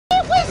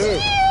you!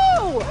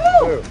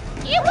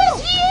 It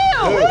was you!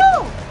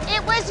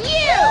 It was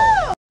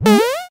you!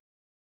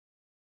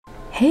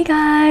 Hey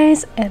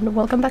guys, and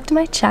welcome back to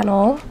my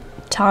channel.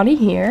 Tawny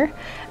here.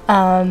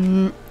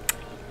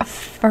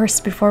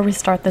 First, before we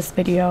start this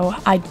video,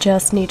 I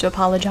just need to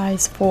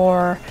apologize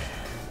for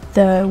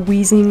the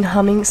wheezing,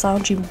 humming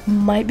sound you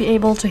might be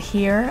able to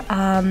hear.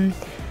 I'm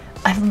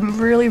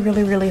really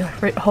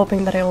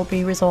hoping that it will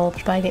be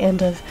resolved by the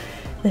end of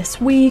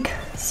this week.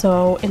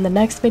 So in the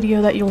next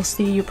video that you'll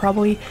see, you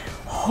probably,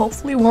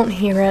 hopefully won't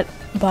hear it,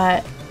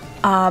 but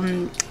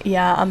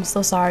yeah, I'm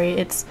so sorry.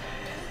 It's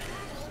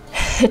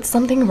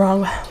something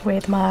wrong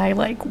with my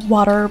like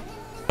water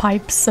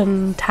pipes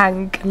and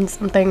tank and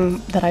something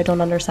that I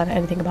don't understand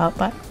anything about,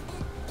 but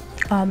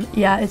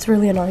yeah, it's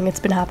really annoying. It's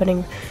been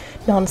happening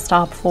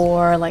non-stop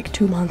for like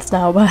 2 months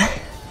now,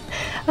 but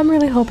I'm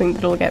really hoping that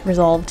it'll get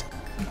resolved.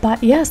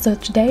 But yeah, so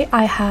today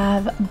I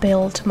have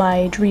built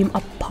my dream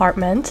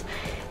apartment.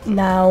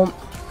 Now,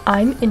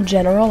 I'm in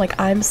general, like,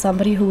 I'm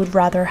somebody who would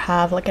rather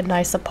have like a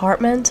nice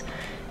apartment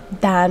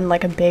than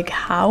like a big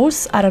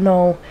house. I don't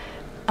know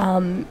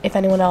if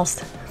anyone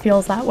else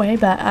feels that way,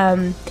 but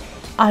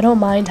I don't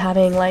mind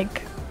having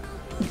like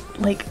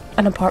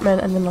an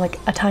apartment and then like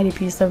a tiny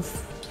piece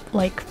of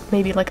like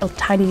maybe like a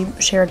tiny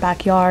shared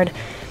backyard,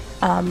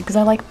 because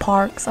I like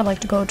parks. I like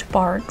to go to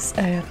parks,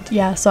 and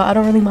yeah, so I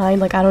don't really mind.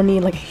 Like, I don't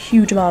need like a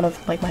huge amount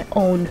of like my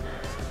own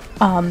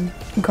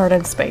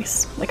garden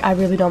space. Like, I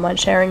really don't mind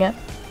sharing it,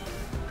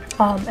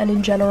 and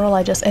in general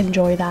I just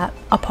enjoy that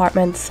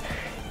apartments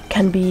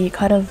can be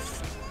kind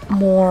of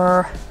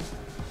more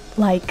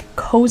like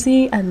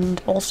cozy,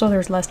 and also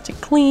there's less to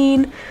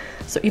clean.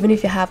 So even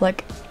if you have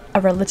like a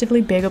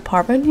relatively big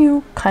apartment,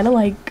 you kind of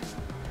like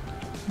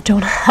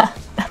don't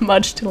have that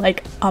much to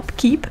like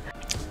upkeep.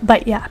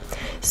 But yeah,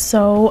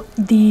 so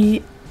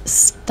the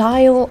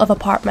style of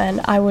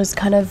apartment, I was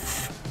kind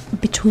of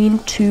between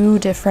two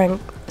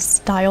different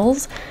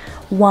styles.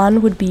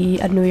 One would be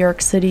a New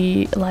York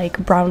City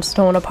like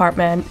brownstone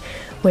apartment,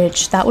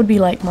 which that would be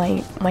like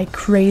my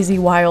crazy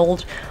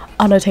wild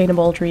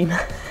unattainable dream.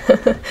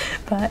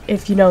 But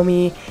if you know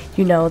me,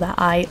 you know that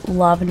I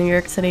love New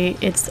York City.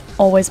 It's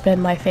always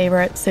been my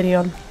favorite city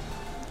on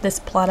this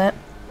planet.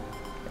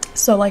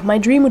 So like my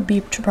dream would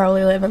be to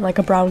probably live in like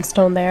a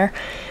brownstone there,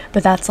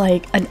 but that's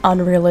like an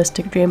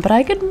unrealistic dream. But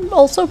I could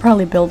also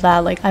probably build that.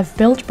 Like, I've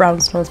built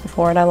brownstones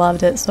before and I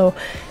loved it, so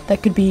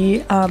that could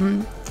be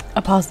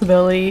a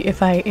possibility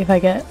if I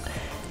get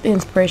the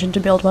inspiration to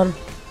build one.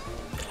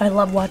 I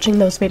love watching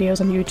those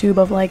videos on YouTube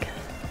of like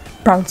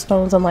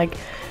brownstones, and like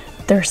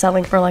they're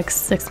selling for like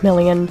 $6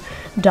 million,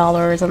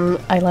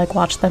 and I like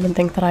watch them and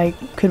think that I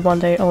could one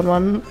day own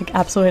one. Like,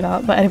 absolutely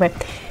not. But anyway,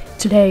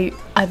 today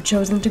I've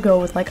chosen to go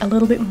with like a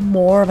little bit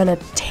more of an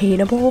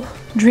attainable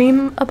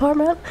dream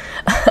apartment,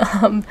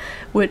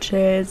 which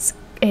is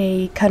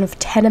a kind of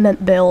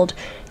tenement build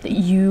that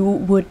you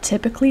would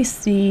typically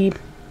see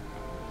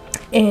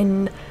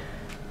in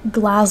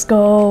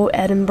Glasgow,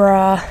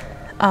 Edinburgh,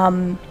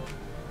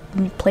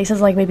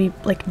 places like maybe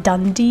like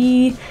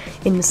Dundee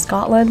in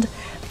Scotland,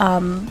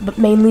 but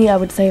mainly I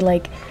would say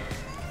like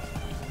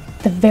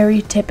the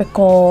very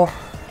typical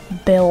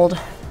build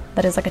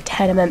that is like a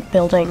tenement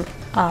building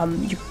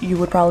you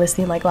would probably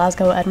see in like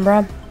Glasgow,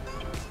 Edinburgh.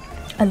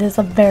 And there's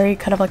a very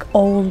kind of like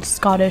old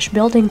Scottish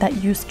building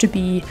that used to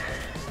be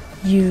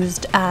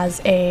used as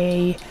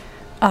a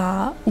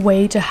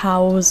way to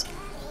house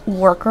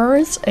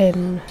workers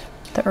in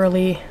the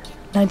early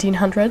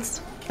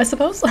 1900s, I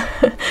suppose.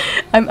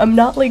 I'm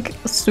not like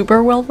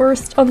super well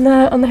versed on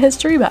the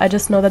history, but I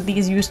just know that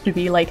these used to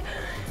be like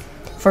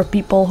for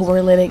people who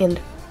were living in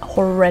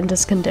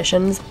horrendous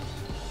conditions,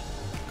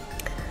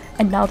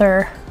 and now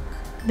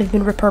they've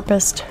been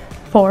repurposed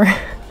for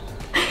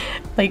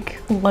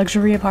like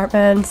luxury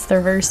apartments.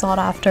 They're very sought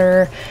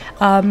after,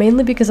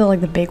 mainly because of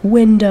like the big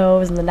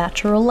windows and the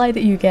natural light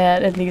that you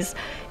get in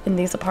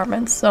these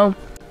apartments. So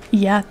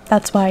yeah,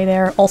 that's why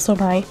they're also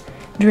my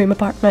dream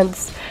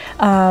apartments.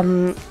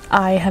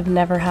 I have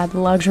never had the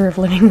luxury of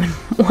living in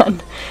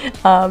one.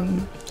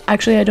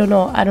 Actually, I don't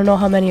know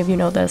how many of you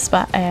know this,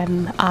 but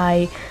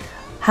I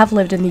have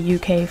lived in the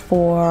UK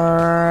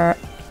for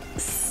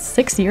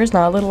 6 years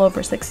now, a little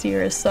over 6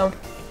 years. So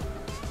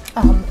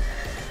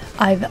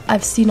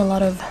I've seen a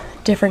lot of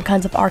different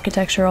kinds of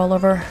architecture all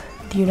over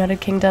the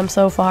United Kingdom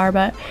so far,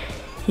 but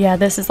yeah,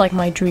 this is like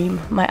my dream,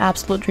 my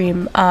absolute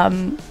dream.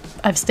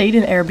 I've stayed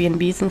in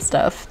Airbnbs and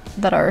stuff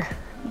that are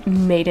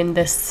made in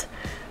this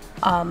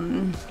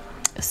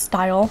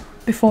style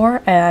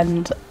before,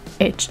 and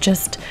it's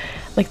just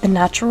like the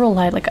natural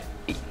light, like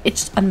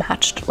it's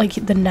unmatched. Like,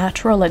 the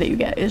natural light that you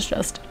get is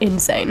just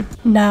insane.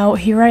 Now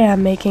here I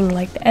am making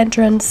like the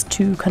entrance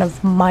to kind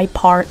of my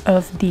part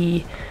of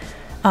the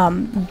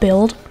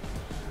build,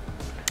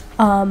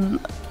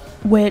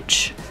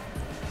 which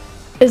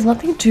is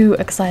nothing too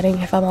exciting,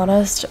 if I'm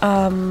honest.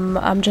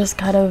 I'm just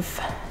kind of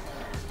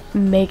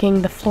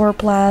making the floor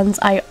plans.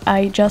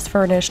 I just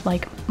furnished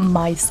like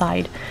my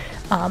side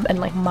and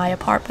like my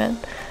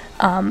apartment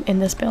in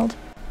this build.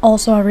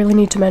 Also, I really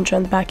need to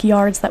mention the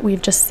backyards that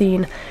we've just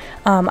seen.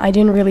 I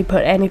didn't really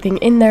put anything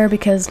in there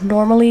because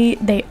normally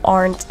they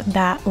aren't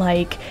that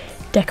like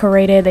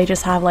decorated. They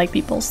just have like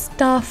people's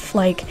stuff,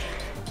 like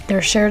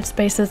their shared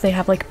spaces. They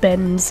have like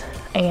bins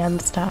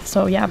and stuff.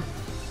 So yeah,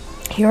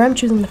 here I'm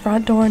choosing the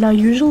front door. Now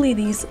usually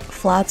these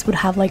flats would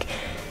have like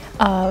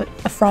a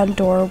front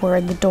door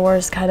where the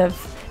doors kind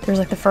of, there's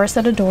like the first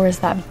set of doors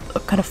that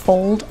kind of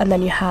fold, and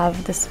then you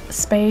have this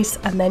space,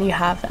 and then you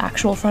have the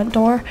actual front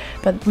door,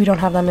 but we don't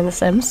have that in The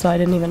Sims, so I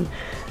didn't even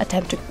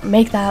attempt to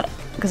make that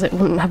because it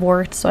wouldn't have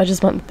worked, so I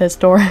just went with this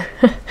door.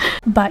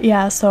 But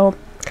yeah, so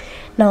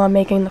now I'm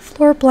making the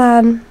floor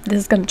plan. This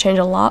is going to change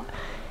a lot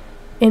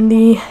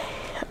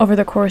over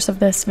the course of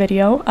this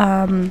video,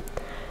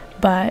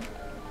 but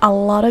a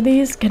lot of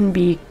these can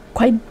be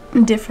quite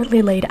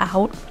differently laid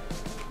out,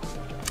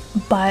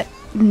 but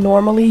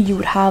normally you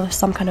would have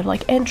some kind of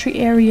like entry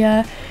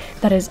area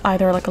that is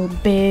either like a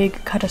big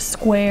kind of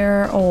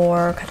square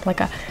or kind of like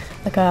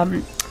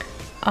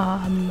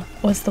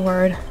what's the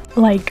word,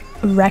 like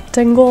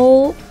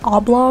rectangle,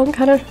 oblong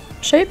kind of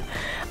shape.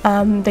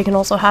 They can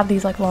also have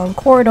these like long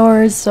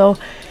corridors, so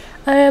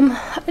I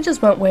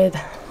just went with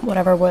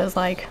whatever was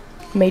like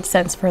made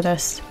sense for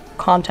this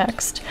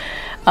context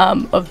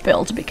of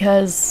build,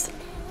 because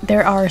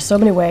there are so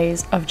many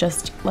ways of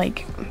just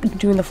like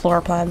doing the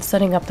floor plan,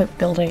 setting up the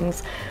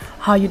buildings,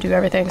 how you do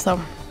everything. So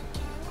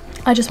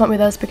I just went with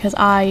this because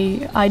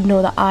I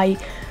know that I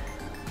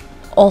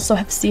also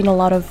have seen a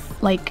lot of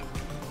like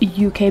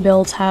UK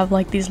builds have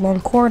like these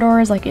long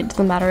corridors. Like it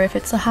doesn't matter if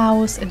it's a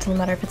house, it doesn't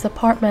matter if it's an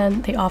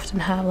apartment, they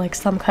often have like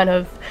some kind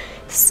of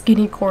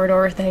skinny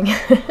corridor thing.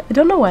 I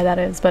don't know why that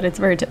is, but it's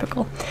very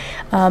typical.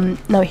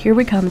 Now here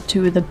we come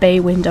to the bay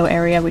window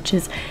area, which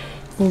is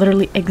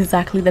literally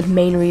exactly the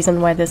main reason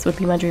why this would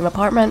be my dream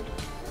apartment.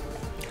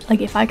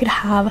 Like if I could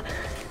have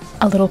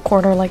a little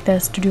corner like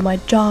this to do my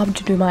job,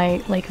 to do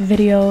my like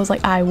videos,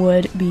 like I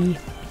would be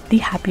the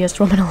happiest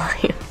woman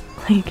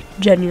alive. Like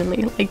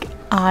genuinely, like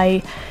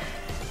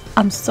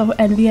I'm so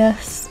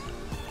envious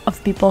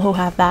of people who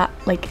have that.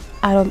 Like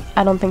I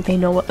don't think they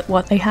know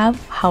what they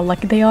have, how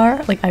lucky they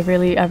are. Like I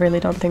really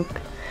don't think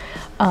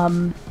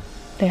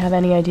they have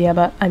any idea.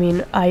 But I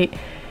mean, I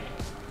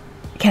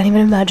can't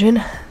even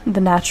imagine the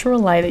natural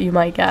light that you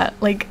might get.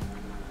 Like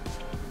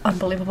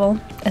unbelievable,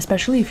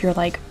 especially if you're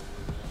like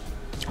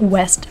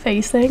west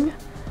facing.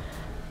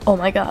 Oh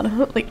my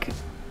god, like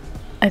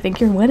I think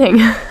you're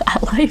winning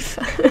at life.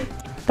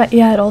 But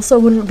yeah, it also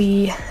wouldn't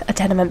be a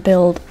tenement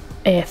build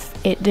if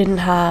it didn't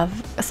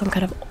have some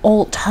kind of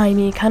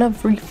old-timey, kind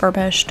of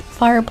refurbished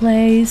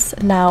fireplace.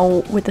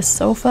 Now with the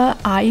sofa,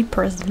 I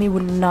personally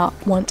would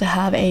not want to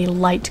have a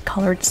light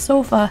colored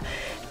sofa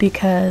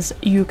because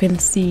you can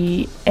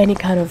see any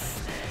kind of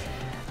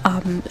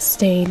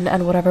stain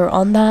and whatever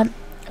on that.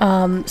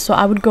 So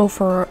I would go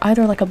for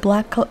either like a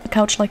black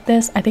couch like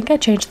this. I think I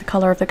changed the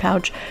color of the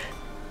couch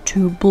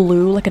to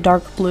blue, like a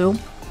dark blue.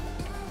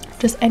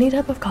 Just any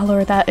type of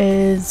color that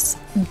is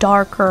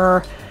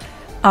darker,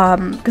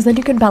 because then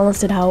you can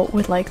balance it out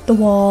with like the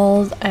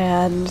walls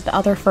and the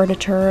other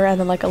furniture, and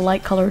then like a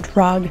light colored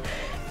rug,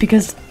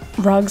 because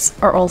rugs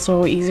are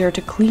also easier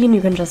to clean.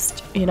 You can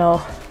just, you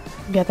know,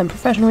 get them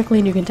professionally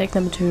cleaned. You can take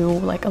them to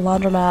like a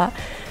laundromat.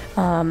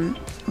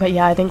 But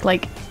yeah, I think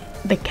like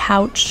the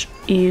couch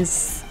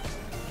is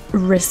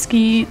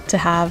risky to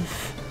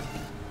have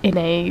in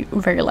a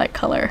very light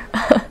color.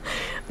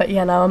 But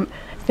yeah, now I'm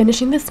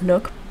finishing this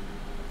nook.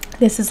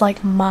 This is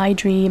like my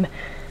dream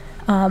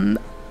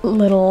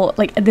little,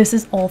 like this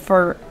is all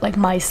for like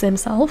my sim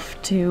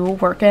self to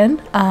work in.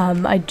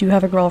 I do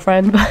have a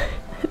girlfriend, but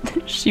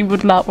she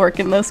would not work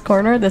in this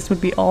corner. This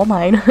would be all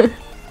mine.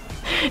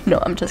 No,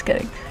 I'm just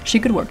kidding. She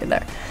could work in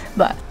there.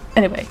 But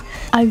anyway,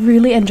 I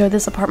really enjoy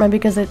this apartment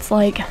because it's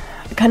like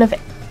kind of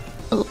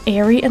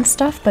airy and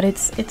stuff, but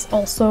it's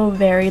also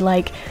very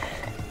like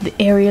the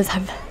areas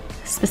have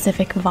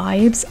specific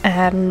vibes,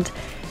 and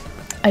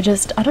I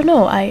don't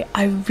know, I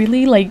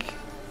really like,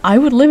 I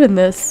would live in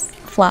this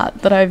flat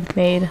that I've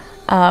made.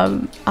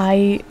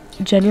 I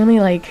genuinely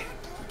like,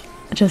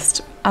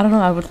 just, I don't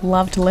know, I would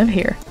love to live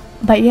here.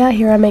 But yeah,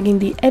 here I'm making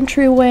the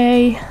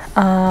entryway,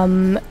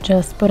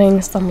 just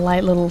putting some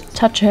light little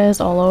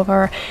touches all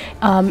over.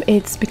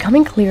 It's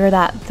becoming clear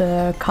that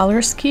the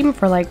color scheme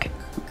for like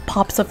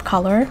pops of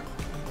color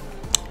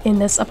in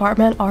this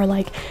apartment are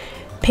like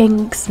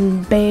pinks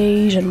and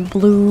beige and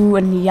blue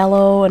and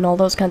yellow and all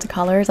those kinds of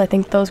colors. I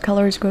think those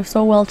colors go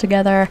so well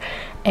together,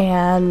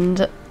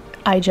 and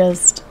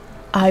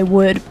I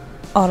would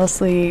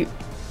honestly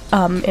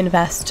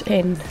invest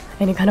in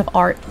any kind of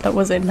art that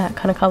was in that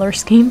kind of color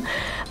scheme.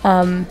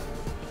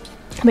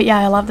 But yeah,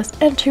 I love this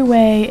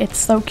entryway. It's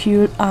so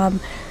cute.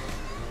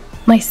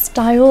 My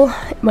style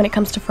when it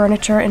comes to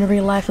furniture in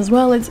real life as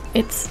well,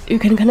 it's you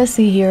can kind of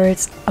see here,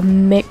 it's a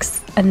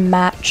mix and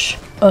match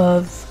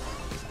of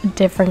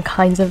different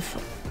kinds of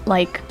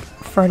like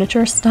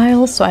furniture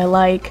styles. So I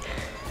like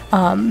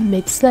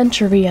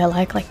mid-century, I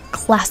like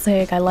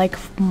classic, I like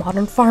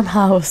modern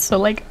farmhouse. So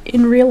like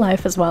in real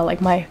life as well,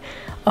 like my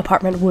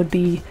apartment would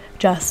be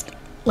just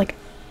like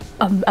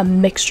a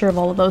mixture of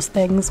all of those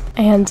things.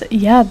 And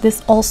yeah,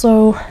 this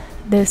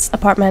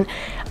apartment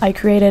I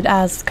created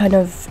as kind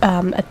of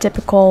a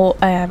typical,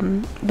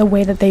 the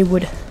way that they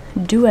would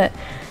do it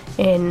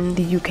in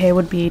the UK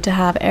would be to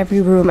have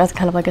every room as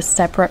kind of like a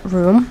separate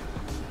room.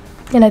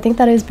 And I think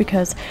that is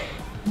because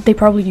they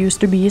probably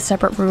used to be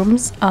separate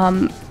rooms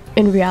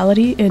in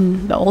reality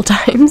in the old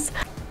times.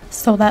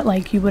 So that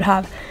like you would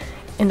have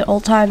in the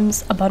old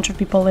times a bunch of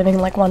people living in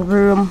like one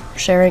room,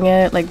 sharing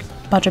it, like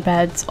a bunch of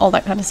beds, all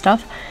that kind of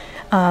stuff.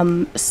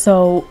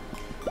 So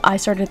I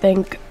started to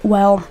think,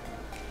 well,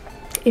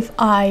 if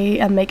I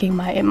am making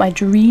my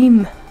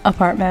dream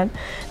apartment,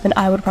 then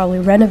I would probably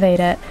renovate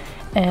it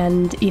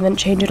and even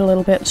change it a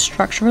little bit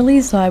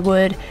structurally. So I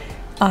would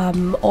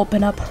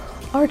open up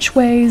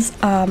archways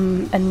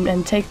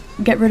and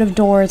get rid of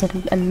doors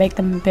and make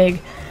them big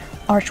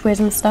archways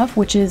and stuff,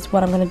 which is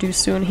what I'm gonna do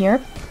soon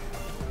here.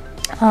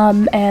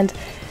 And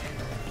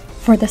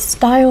for the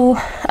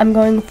style, I'm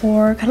going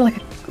for kind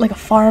of like a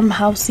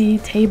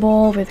farmhousey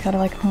table with kind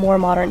of like more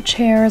modern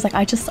chairs. Like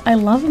I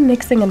love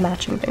mixing and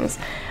matching things.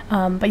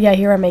 But yeah,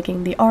 here I'm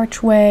making the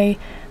archway,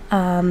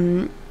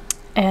 and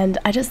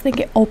I just think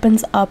it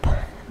opens up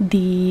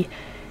the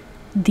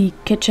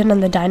kitchen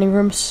and the dining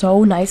room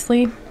so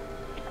nicely.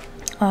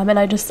 And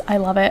I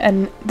love it,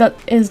 and that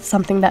is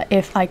something that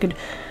if I could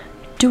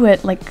do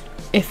it, like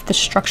if the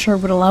structure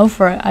would allow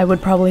for it, I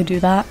would probably do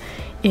that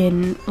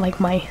in like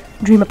my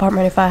dream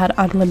apartment if I had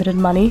unlimited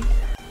money.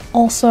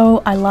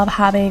 Also, I love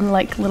having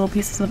like little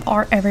pieces of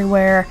art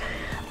everywhere.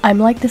 I'm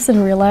like this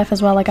in real life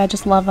as well. Like I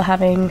just love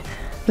having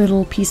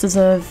little pieces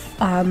of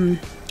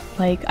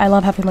like I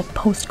love having like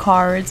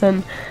postcards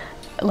and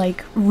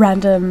like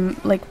random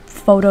like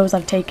photos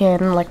I've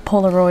taken, like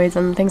Polaroids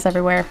and things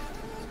everywhere.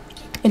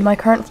 In my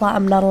current flat,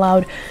 I'm not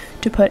allowed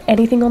to put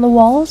anything on the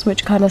walls,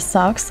 which kind of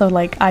sucks. So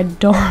like I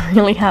don't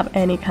really have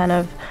any kind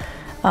of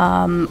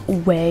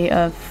way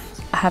of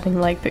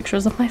having like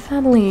pictures of my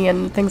family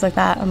and things like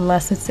that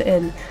unless it's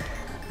in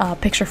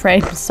picture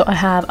frames. So I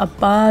have a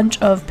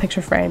bunch of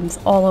picture frames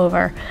all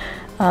over.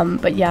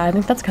 But yeah, I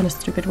think that's kind of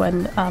stupid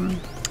when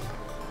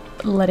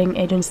letting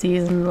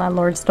agencies and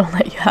landlords don't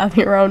let you have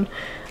your own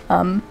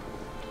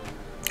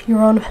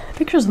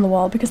pictures on the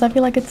wall, because I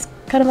feel like it's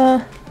kind of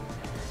a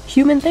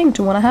human thing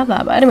to want to have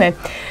that. But anyway,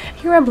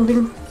 here I'm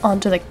moving on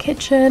to the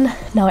kitchen.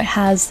 Now it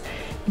has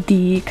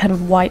the kind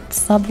of white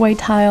subway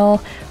tile,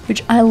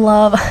 which I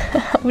love.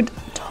 I would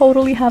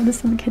totally have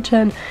this in the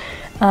kitchen.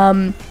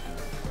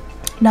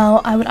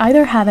 Now I would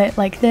either have it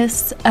like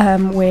this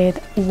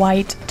with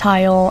white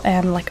tile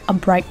and like a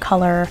bright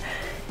color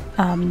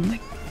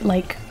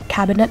like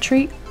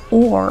cabinetry,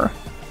 or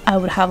I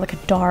would have like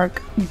a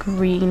dark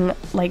green,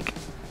 like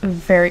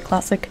very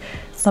classic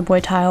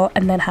subway tile,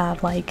 and then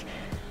have like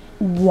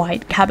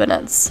white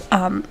cabinets.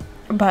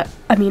 But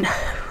I mean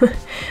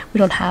we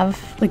don't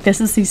have, like, this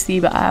is CC,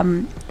 but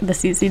the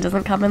CC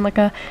doesn't come in like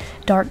a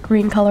dark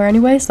green color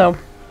anyway, so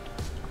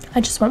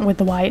I just went with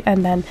the white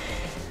and then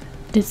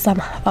did some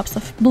pops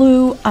of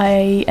blue.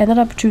 I ended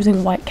up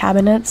choosing white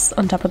cabinets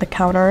on top of the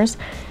counters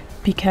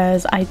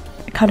because I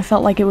kind of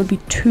felt like it would be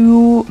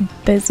too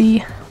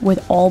busy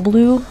with all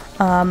blue,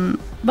 but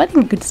I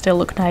think it could still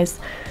look nice.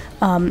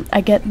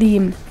 I get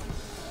the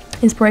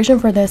inspiration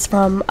for this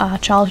from a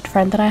childhood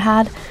friend that I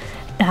had,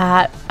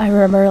 that I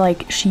remember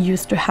like she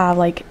used to have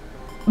like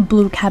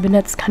blue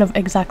cabinets kind of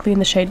exactly in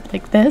the shade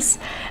like this,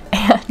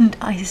 and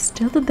I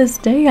still to this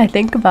day I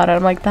think about it,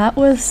 I'm like, that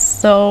was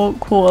so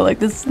cool. Like,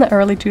 this is in the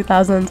early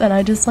 2000s and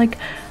I just like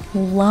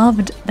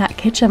loved that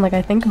kitchen. Like,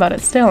 I think about it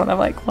still and I'm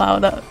like, wow,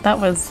 that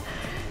was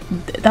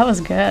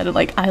good.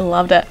 Like, I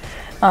loved it.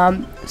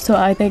 So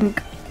I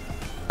think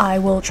I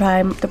will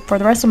try for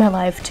the rest of my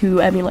life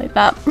to emulate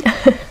that.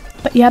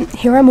 But yeah,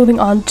 here I'm moving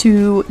on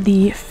to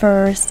the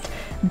first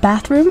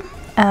bathroom.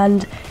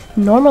 And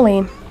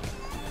normally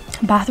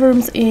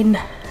bathrooms in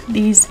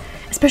these,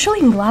 especially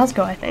in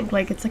Glasgow, I think,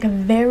 like, it's like a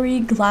very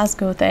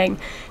Glasgow thing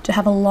to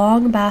have a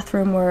long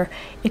bathroom where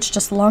it's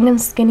just long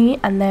and skinny,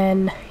 and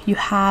then you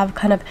have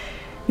kind of,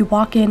 you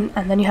walk in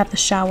and then you have the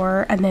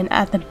shower, and then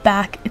at the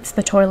back it's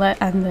the toilet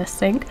and the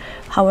sink.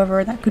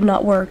 However, that could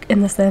not work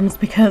in The Sims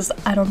because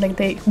I don't think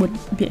they would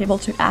be able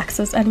to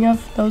access any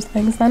of those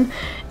things then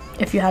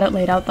if you had it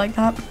laid out like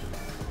that.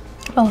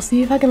 I'll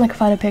see if I can like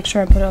find a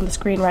picture and put it on the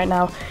screen right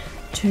now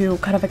to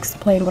kind of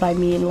explain what I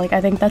mean. Like,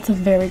 I think that's a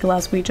very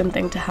Glaswegian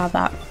thing to have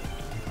that.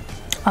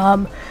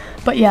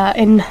 But yeah,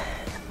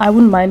 I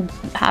wouldn't mind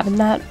having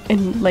that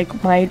in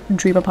like my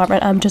dream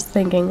apartment. I'm just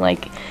thinking,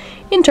 like,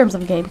 in terms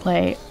of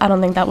gameplay, I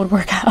don't think that would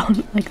work out.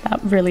 Like, that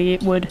really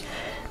would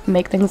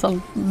make things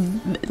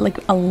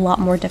a lot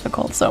more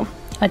difficult, so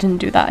I didn't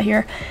do that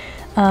here.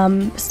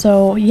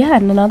 So yeah,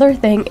 and another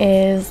thing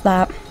is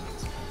that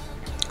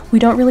we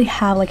don't really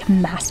have like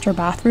master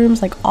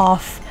bathrooms, like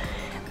off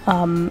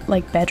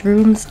like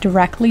bedrooms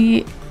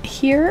directly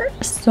here,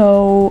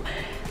 so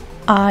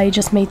I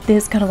just made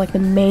this kind of like the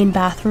main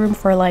bathroom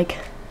for like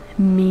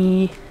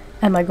me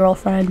and my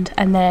girlfriend,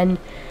 and then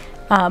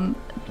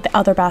the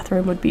other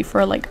bathroom would be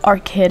for like our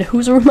kid,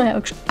 whose room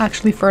I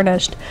actually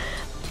furnished,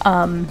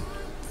 and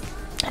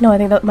know I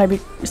think that might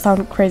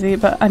sound crazy,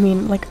 but I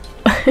mean, like,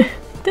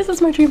 this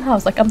is my dream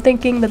house. Like, I'm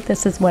thinking that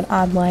this is when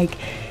I'm like,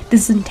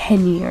 this is in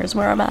 10 years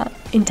where I'm at.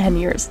 In 10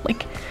 years,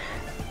 like,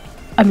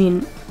 I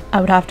mean, I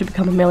would have to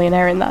become a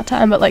millionaire in that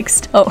time, but like,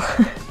 still.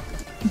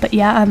 But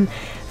yeah, I'm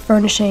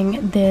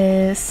furnishing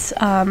this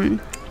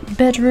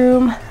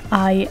bedroom.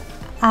 I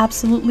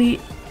absolutely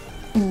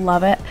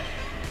love it.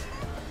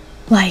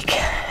 Like,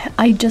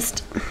 I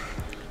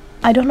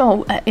don't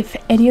know if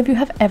any of you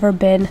have ever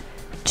been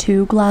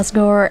to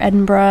Glasgow or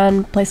Edinburgh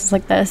and places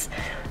like this.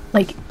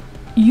 Like,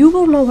 you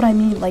will know what I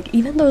mean. Like,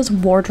 even those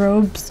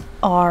wardrobes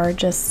are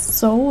just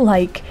so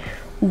like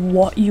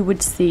what you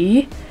would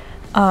see,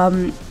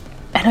 and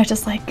I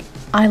just like,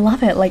 I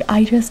love it. Like,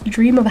 I just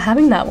dream of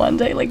having that one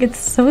day. Like, it's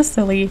so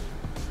silly,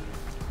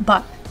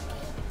 but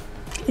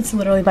it's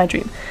literally my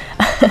dream.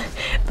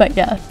 But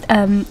yeah,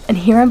 and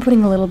here I'm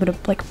putting a little bit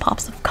of like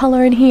pops of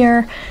color in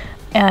here,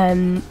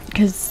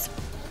 because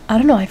I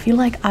don't know, I feel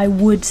like I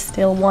would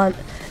still want,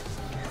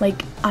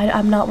 like,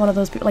 I'm not one of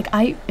those people, like,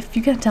 if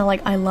you can tell,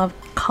 like, I love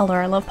color,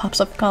 I love pops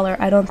of color.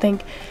 I don't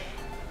think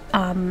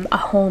a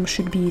home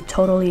should be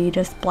totally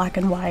just black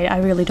and white. I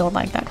really don't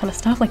like that kind of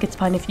stuff. Like, it's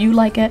fine if you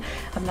like it,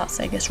 I'm not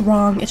saying it's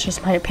wrong, it's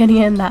just my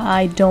opinion that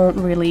I don't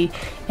really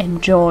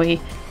enjoy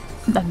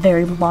a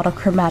very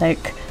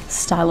monochromatic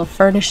style of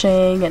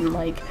furnishing and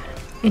like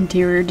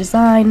interior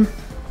design.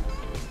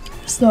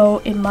 So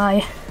in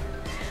my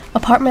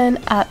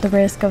apartment, at the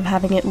risk of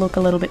having it look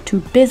a little bit too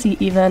busy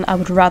even, I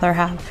would rather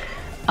have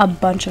a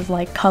bunch of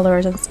like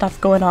colors and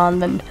stuff going on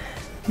than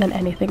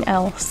anything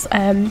else.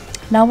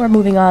 Now we're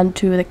moving on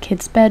to the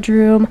kids'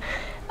 bedroom.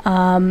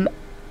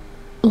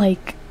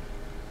 Like,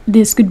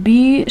 this could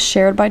be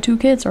shared by 2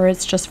 kids or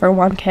it's just for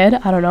 1 kid,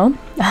 I don't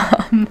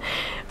know.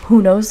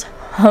 Who knows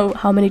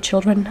how many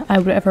children I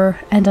would ever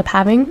end up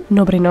having,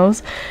 nobody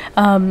knows.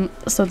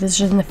 So this is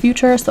just in the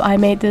future, so I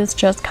made this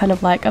just kind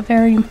of like a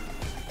very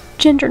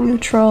gender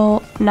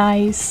neutral,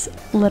 nice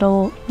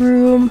little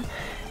room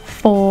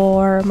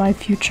for my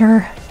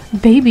future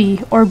baby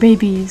or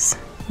babies.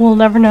 We'll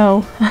never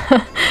know.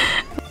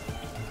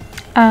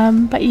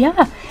 But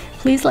yeah,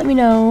 please let me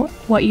know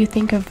what you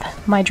think of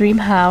my dream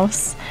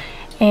house,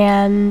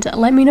 and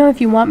let me know if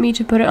you want me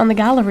to put it on the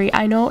gallery.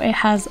 I know it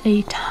has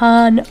a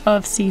ton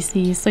of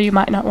CCs, so you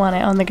might not want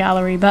it on the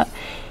gallery, but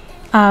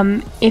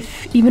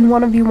if even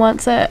one of you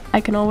wants it,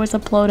 I can always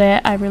upload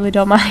it. I really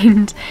don't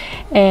mind.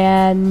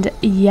 And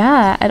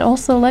yeah, and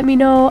also let me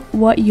know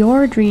what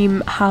your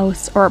dream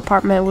house or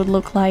apartment would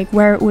look like,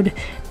 where it would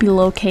be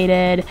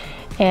located,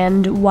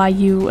 and why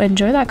you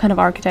enjoy that kind of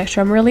architecture.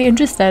 I'm really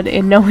interested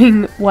in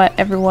knowing what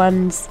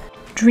everyone's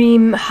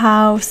dream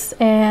house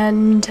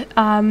and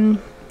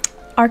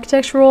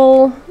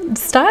architectural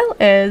style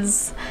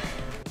is.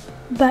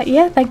 But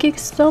yeah, thank you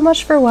so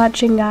much for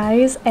watching,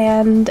 guys,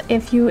 and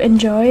if you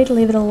enjoyed,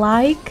 leave it a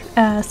like,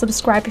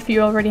 subscribe if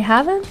you already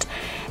haven't,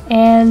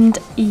 and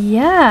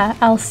yeah,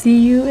 I'll see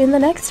you in the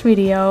next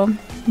video.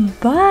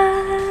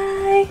 Bye!